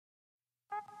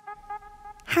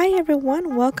Hi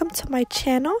everyone, welcome to my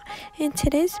channel. In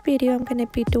today's video I'm going to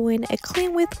be doing a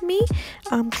clean with me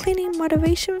cleaning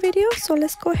motivation video. So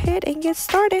let's go ahead and get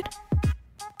started.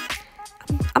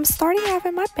 I'm starting off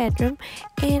in my bedroom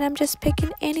and I'm just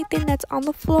picking anything that's on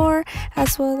the floor,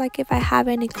 as well like if I have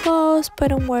any clothes, put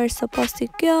them where it's supposed to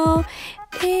go.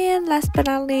 And last but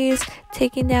not least,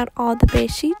 taking down all the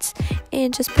bed sheets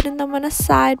and just putting them on a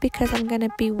side because I'm going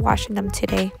to be washing them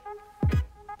today.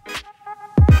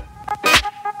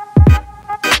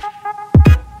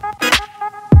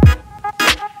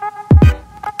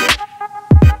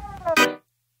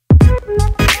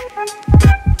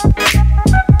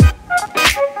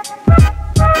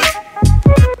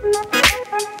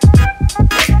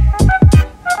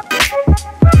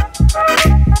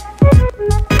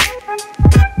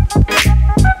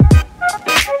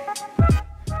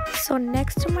 So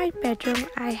next to my bedroom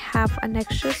I have an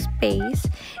extra space,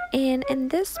 and in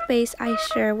this space I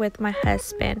share with my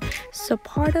husband. So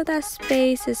part of that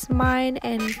space is mine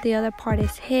and the other part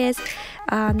is his.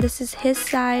 This is his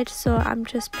side, so I'm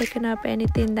just picking up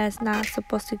anything that's not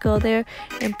supposed to go there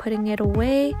and putting it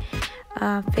away,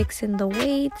 fixing the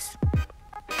weights.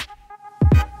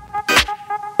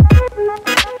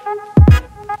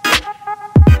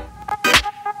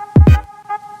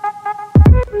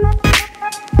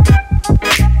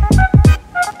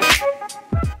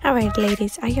 Alright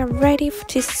ladies, are you ready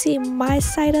to see my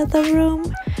side of the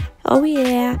room? Oh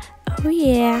yeah, oh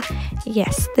yeah.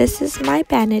 Yes, this is my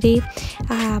vanity.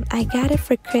 I got it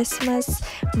for Christmas.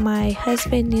 My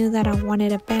husband knew that I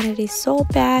wanted a vanity so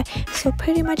bad, so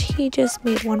pretty much he just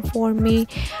made one for me.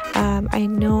 I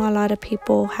know a lot of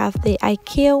people have the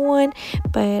IKEA one,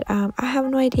 but I have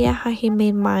no idea how he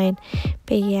made mine.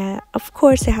 But yeah, of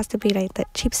course it has to be like the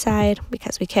cheap side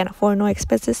because we can't afford no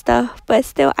expensive stuff, but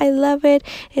still I love it.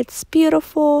 It's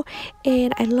beautiful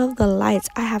and I love the lights.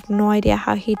 I have no idea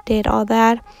how he did all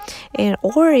that, and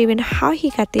or even how he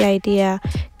got the idea,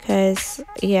 because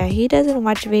yeah, he doesn't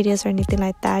watch videos or anything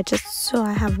like that. Just so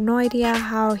I have no idea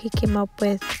how he came up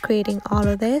with creating all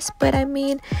of this, but I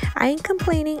mean, I ain't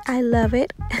complaining. I love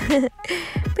it.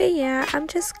 But yeah, I'm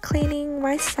just cleaning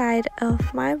my side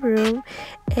of my room,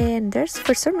 and there's,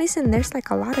 for some reason, there's like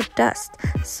a lot of dust,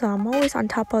 so I'm always on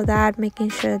top of that, making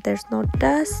sure there's no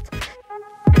dust.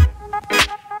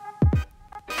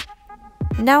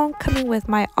 Now I'm coming with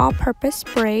my all-purpose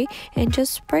spray and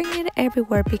just spraying it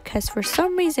everywhere, because for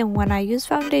some reason when I use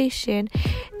foundation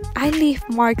I leave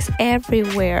marks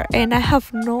everywhere and I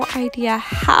have no idea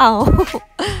how.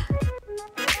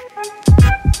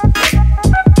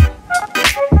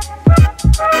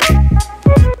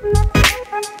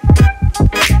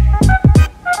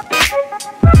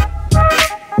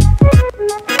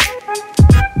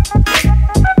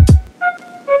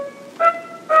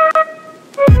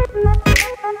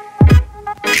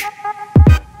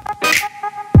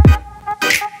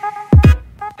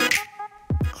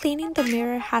 Cleaning the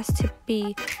mirror has to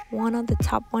be one of the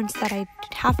top ones that I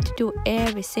have to do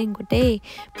every single day,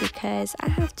 because I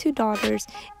have 2 daughters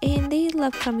and they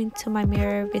love coming to my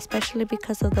mirror, especially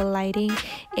because of the lighting,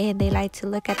 and they like to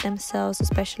look at themselves,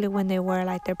 especially when they wear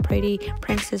like their pretty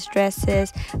princess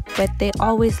dresses, but they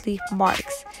always leave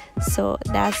marks. So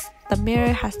that's, the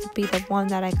mirror has to be the one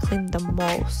that I clean the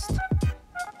most.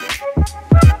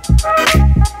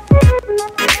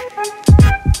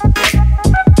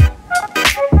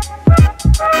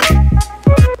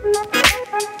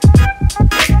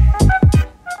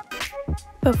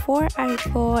 Before I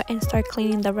go and start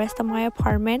cleaning the rest of my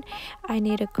apartment, I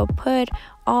need to go put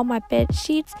all my bed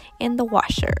sheets in the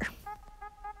washer.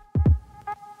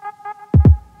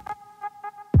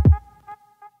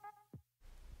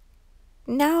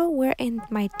 Now we're in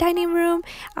my dining room.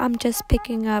 I'm just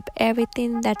picking up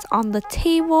everything that's on the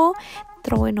table,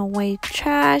 throwing away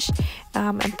trash,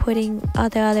 and putting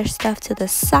other stuff to the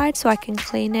side so I can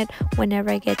clean it whenever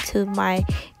I get to my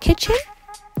kitchen.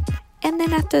 And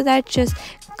then after that, just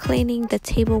cleaning the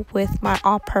table with my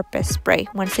all-purpose spray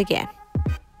once again.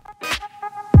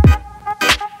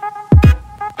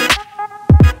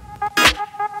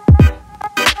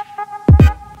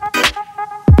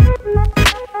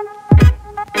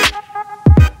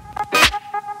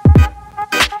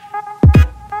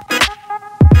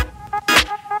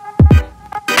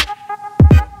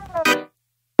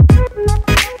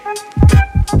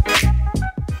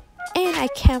 I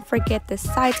can't forget the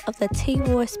sides of the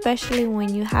table, especially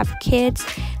when you have kids.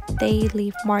 They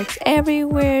leave marks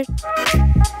everywhere.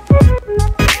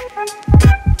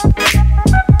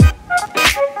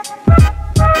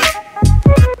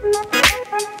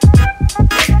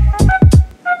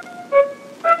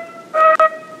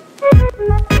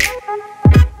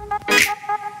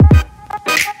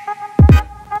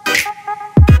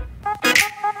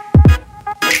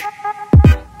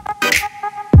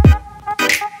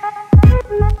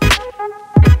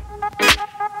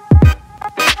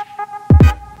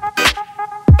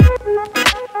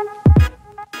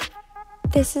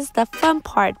 this is the fun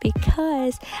part,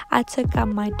 because I took out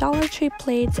my Dollar Tree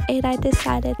plates and I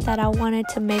decided that I wanted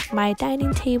to make my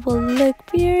dining table look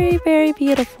very, very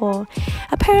beautiful.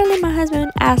 Apparently my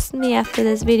husband asked me after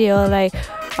this video, like,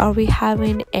 are we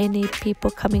having any people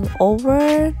coming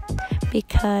over,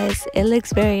 because it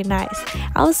looks very nice.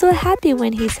 I was so happy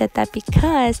when he said that,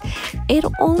 because it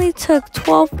only took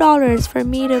 $12 for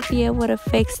me to be able to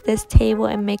fix this table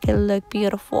and make it look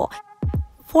beautiful.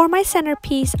 For my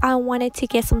centerpiece, I wanted to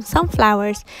get some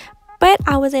sunflowers, but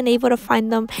I wasn't able to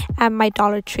find them at my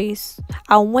Dollar Trees.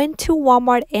 I went to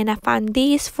Walmart and I found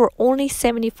these for only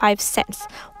 75 cents,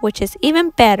 which is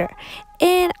even better.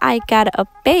 And I got a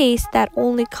base that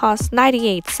only cost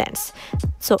 98 cents.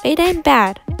 So it ain't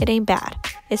bad. It ain't bad.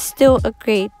 It's still a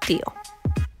great deal.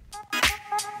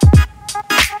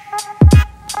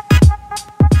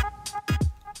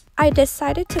 I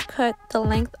decided to cut the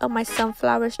length of my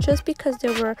sunflowers just because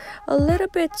they were a little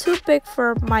bit too big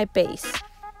for my base.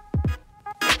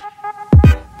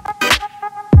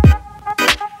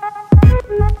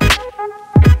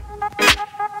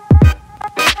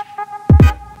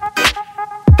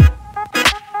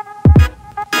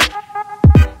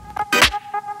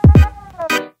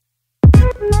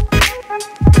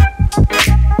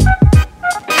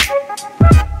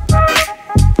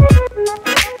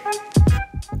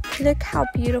 Look how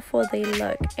beautiful they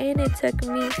look, and it took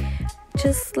me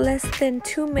just less than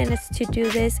 2 minutes to do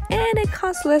this, and it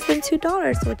cost less than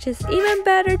 $2, which is even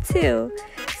better too.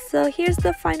 So here's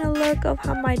the final look of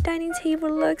how my dining table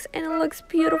looks, and it looks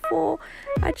beautiful.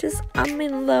 I'm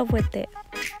in love with it.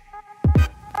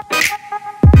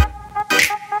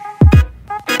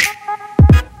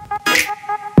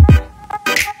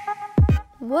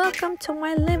 Welcome to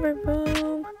my living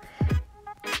room.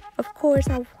 Of course,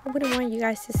 I wouldn't want you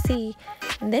guys to see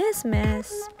this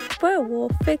mess, but we'll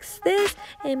fix this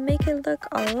and make it look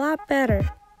a lot better.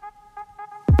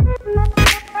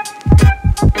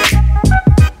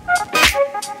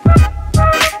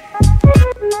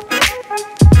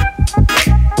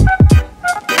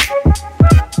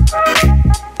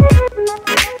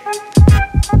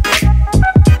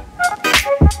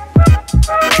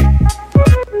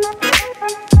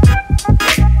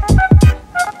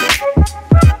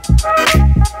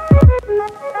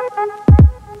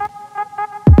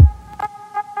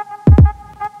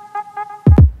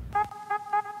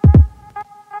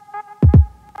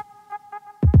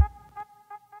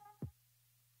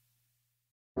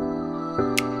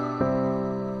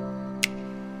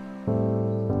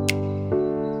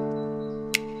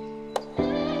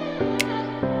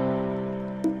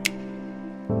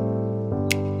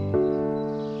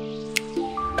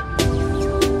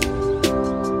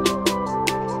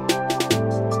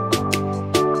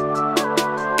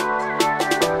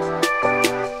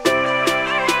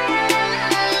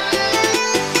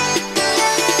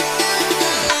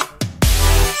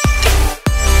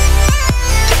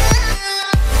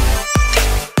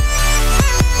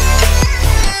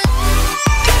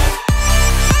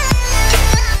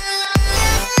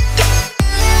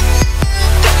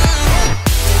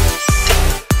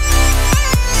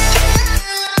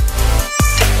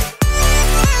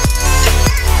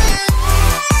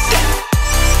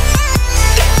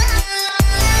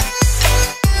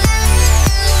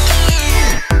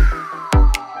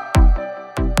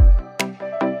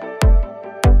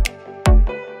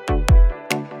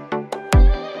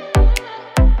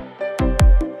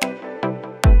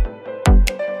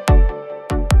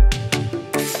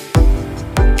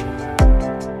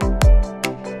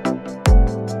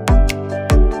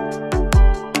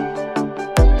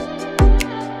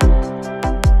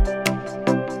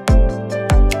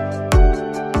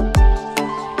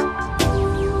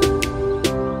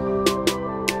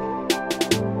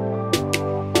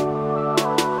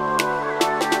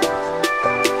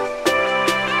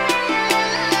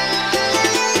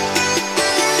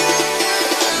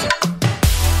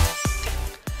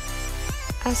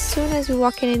 As soon as we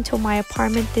walk into my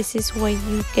apartment, this is what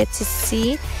you get to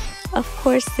see. Of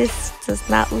course, this does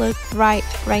not look right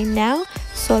now,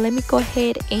 so let me go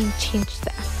ahead and change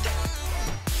that.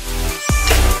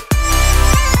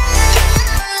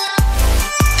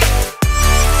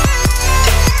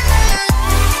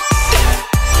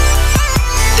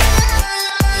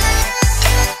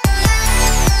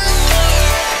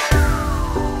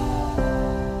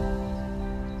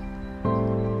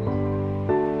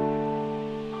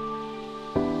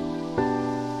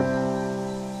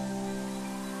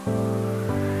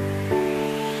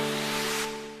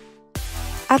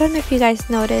 I don't know if you guys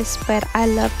noticed, but I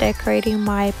love decorating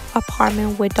my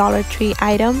apartment with Dollar Tree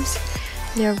items.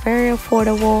 They're very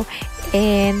affordable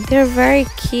and they're very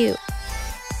cute.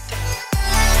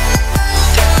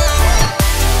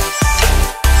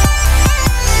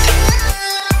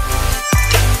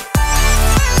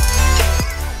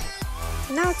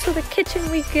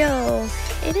 we go.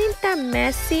 It ain't that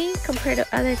messy compared to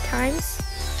other times.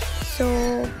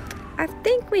 So I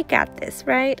think we got this,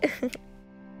 right?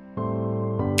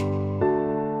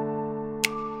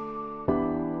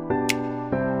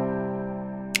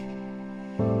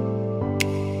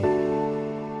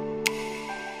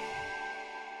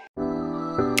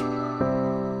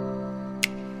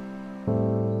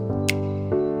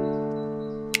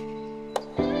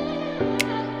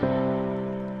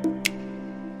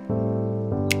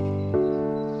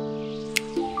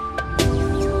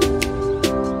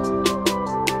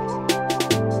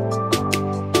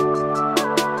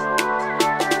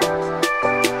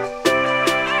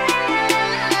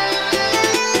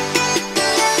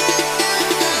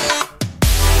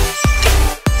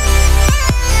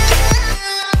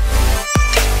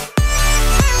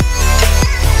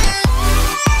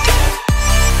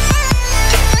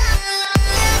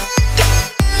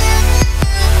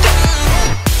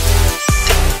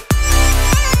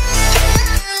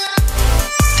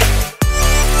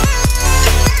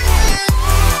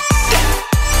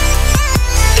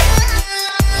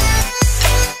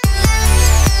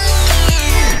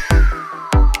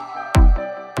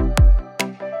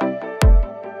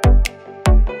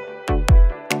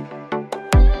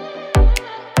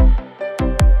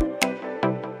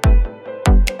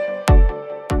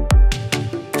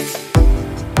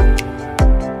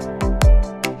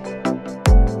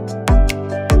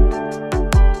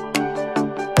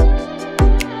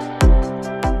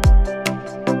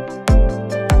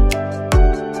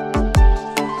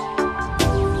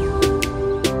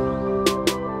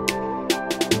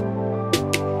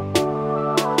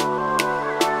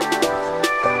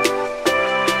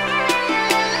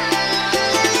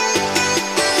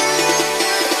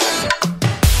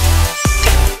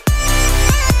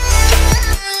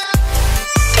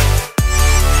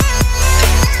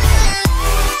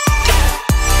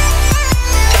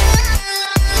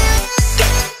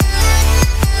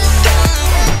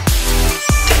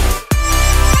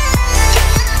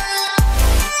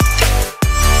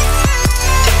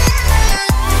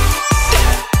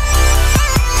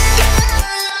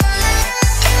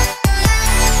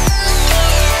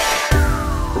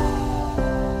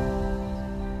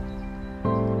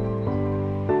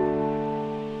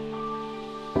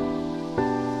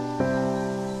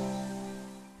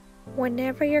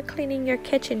 Whenever you're cleaning your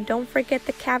kitchen, don't forget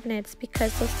the cabinets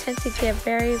because those tend to get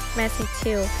very messy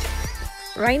too.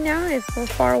 Right now, if from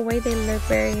far away they look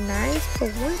very nice,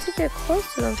 but once you get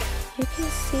close to them, you can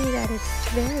see that it's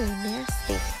very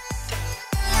nasty.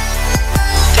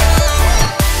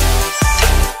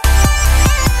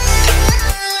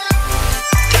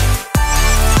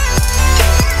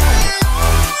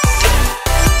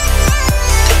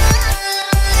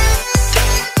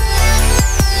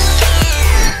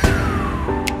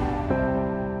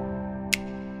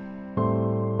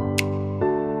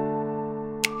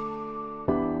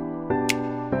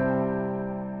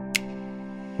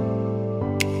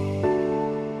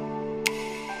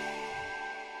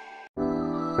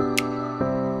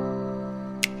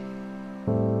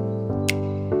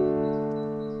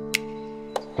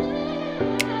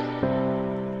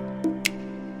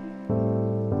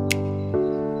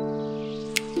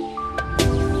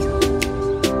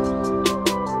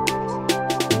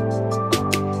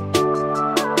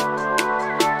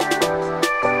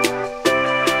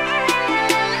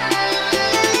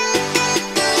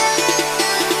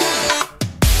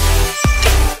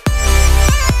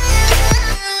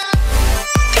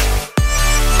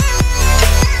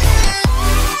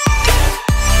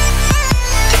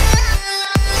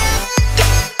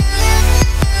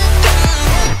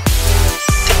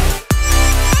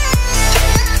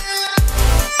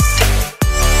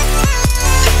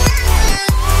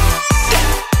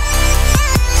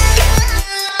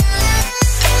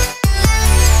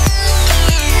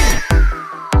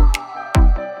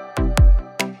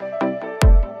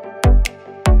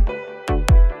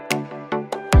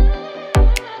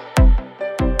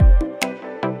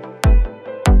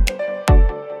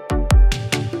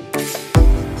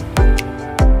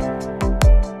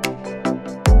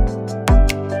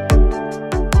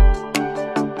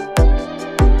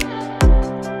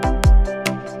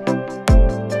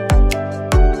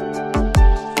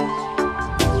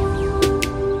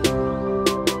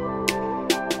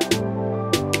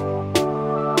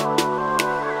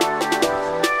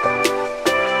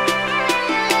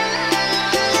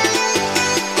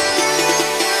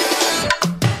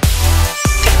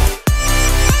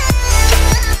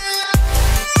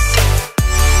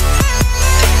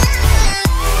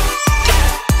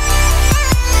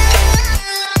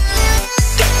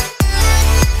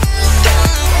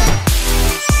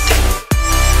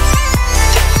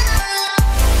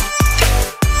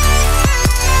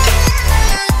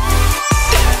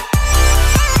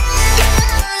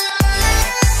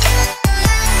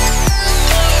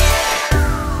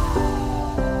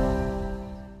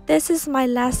 is my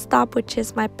last stop, which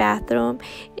is my bathroom.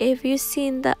 If you've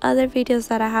seen the other videos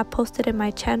that I have posted in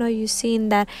my channel, you've seen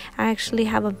that I actually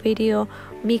have a video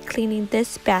me cleaning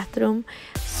this bathroom.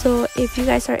 So if you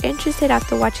guys are interested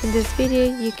after watching this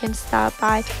video, you can stop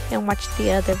by and watch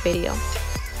the other video.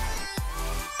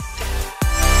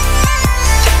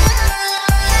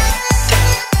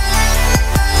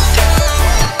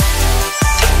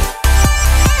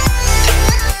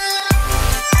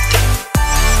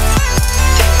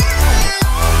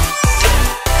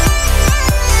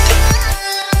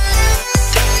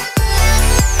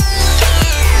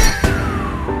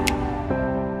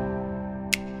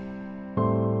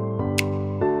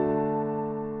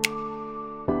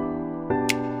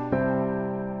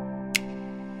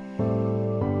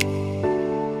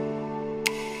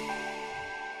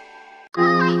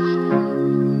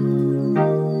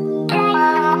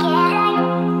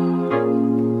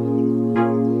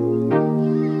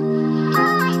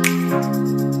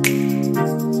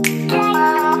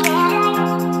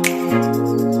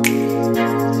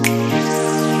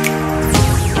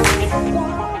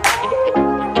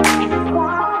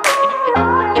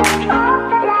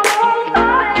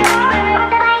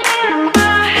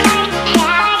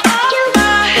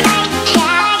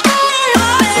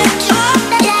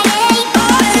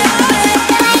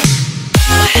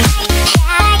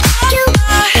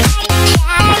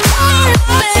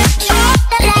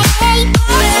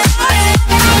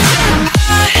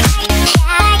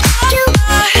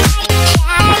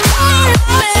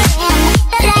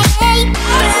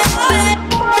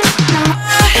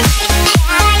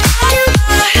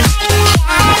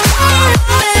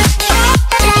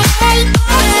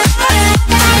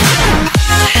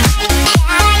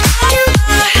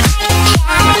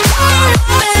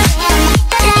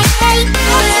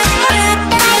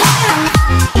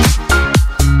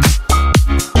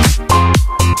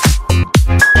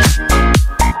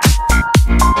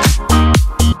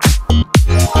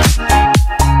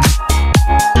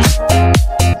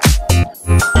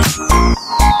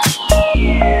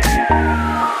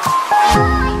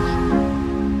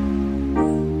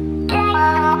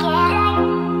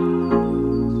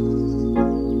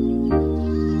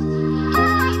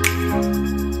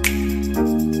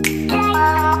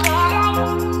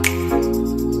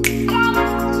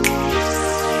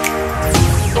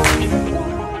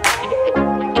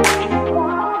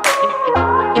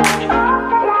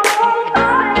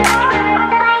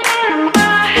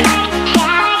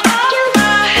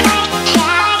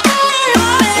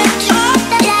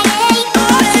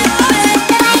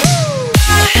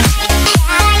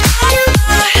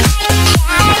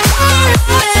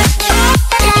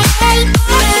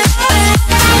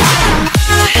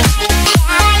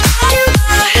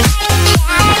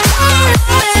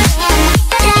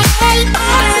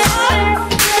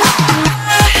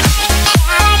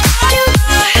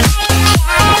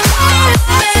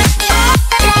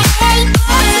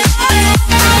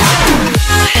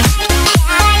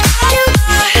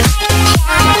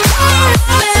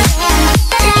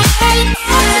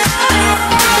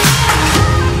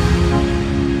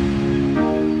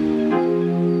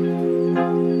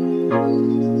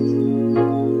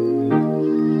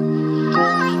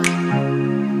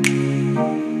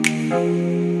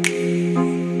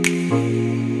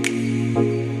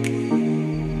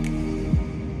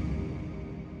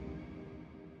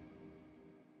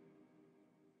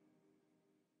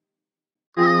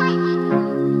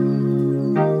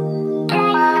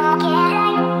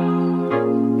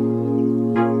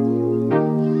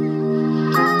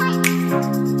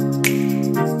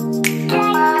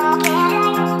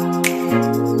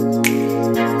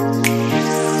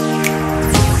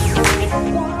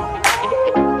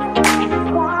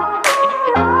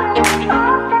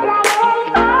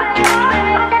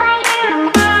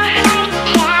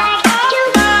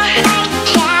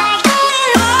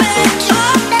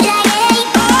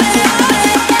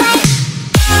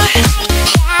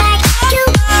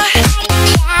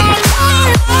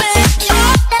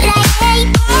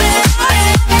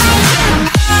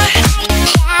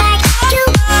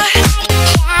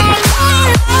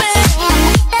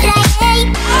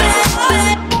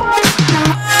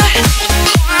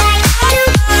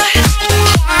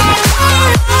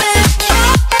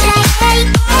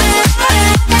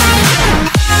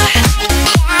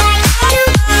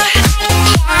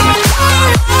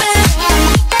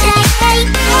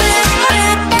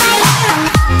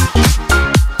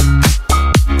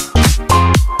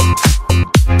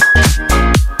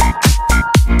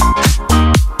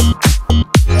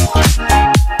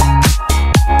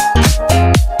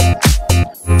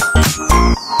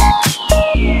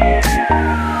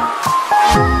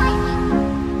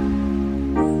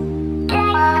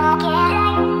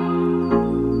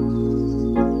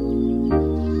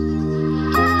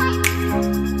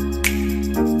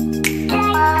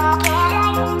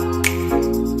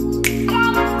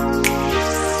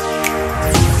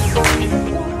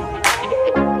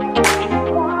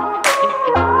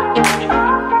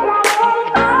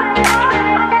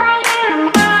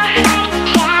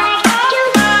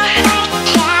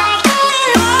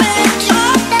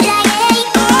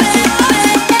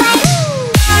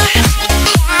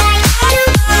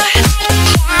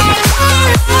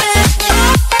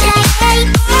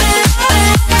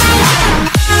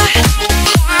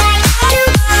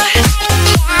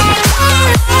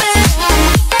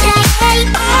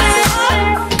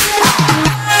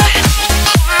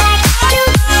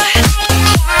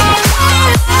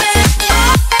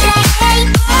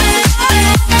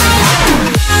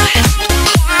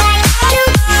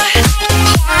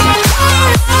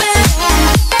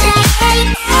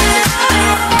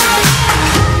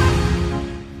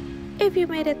 If you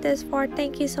made it this far,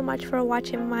 thank you so much for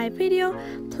watching my video.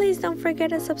 Please don't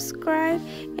forget to subscribe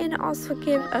and also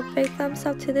give a big thumbs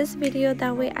up to this video.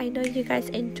 That way I know you guys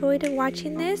enjoyed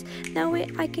watching this. That way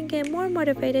I can get more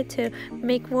motivated to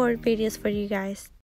make more videos for you guys.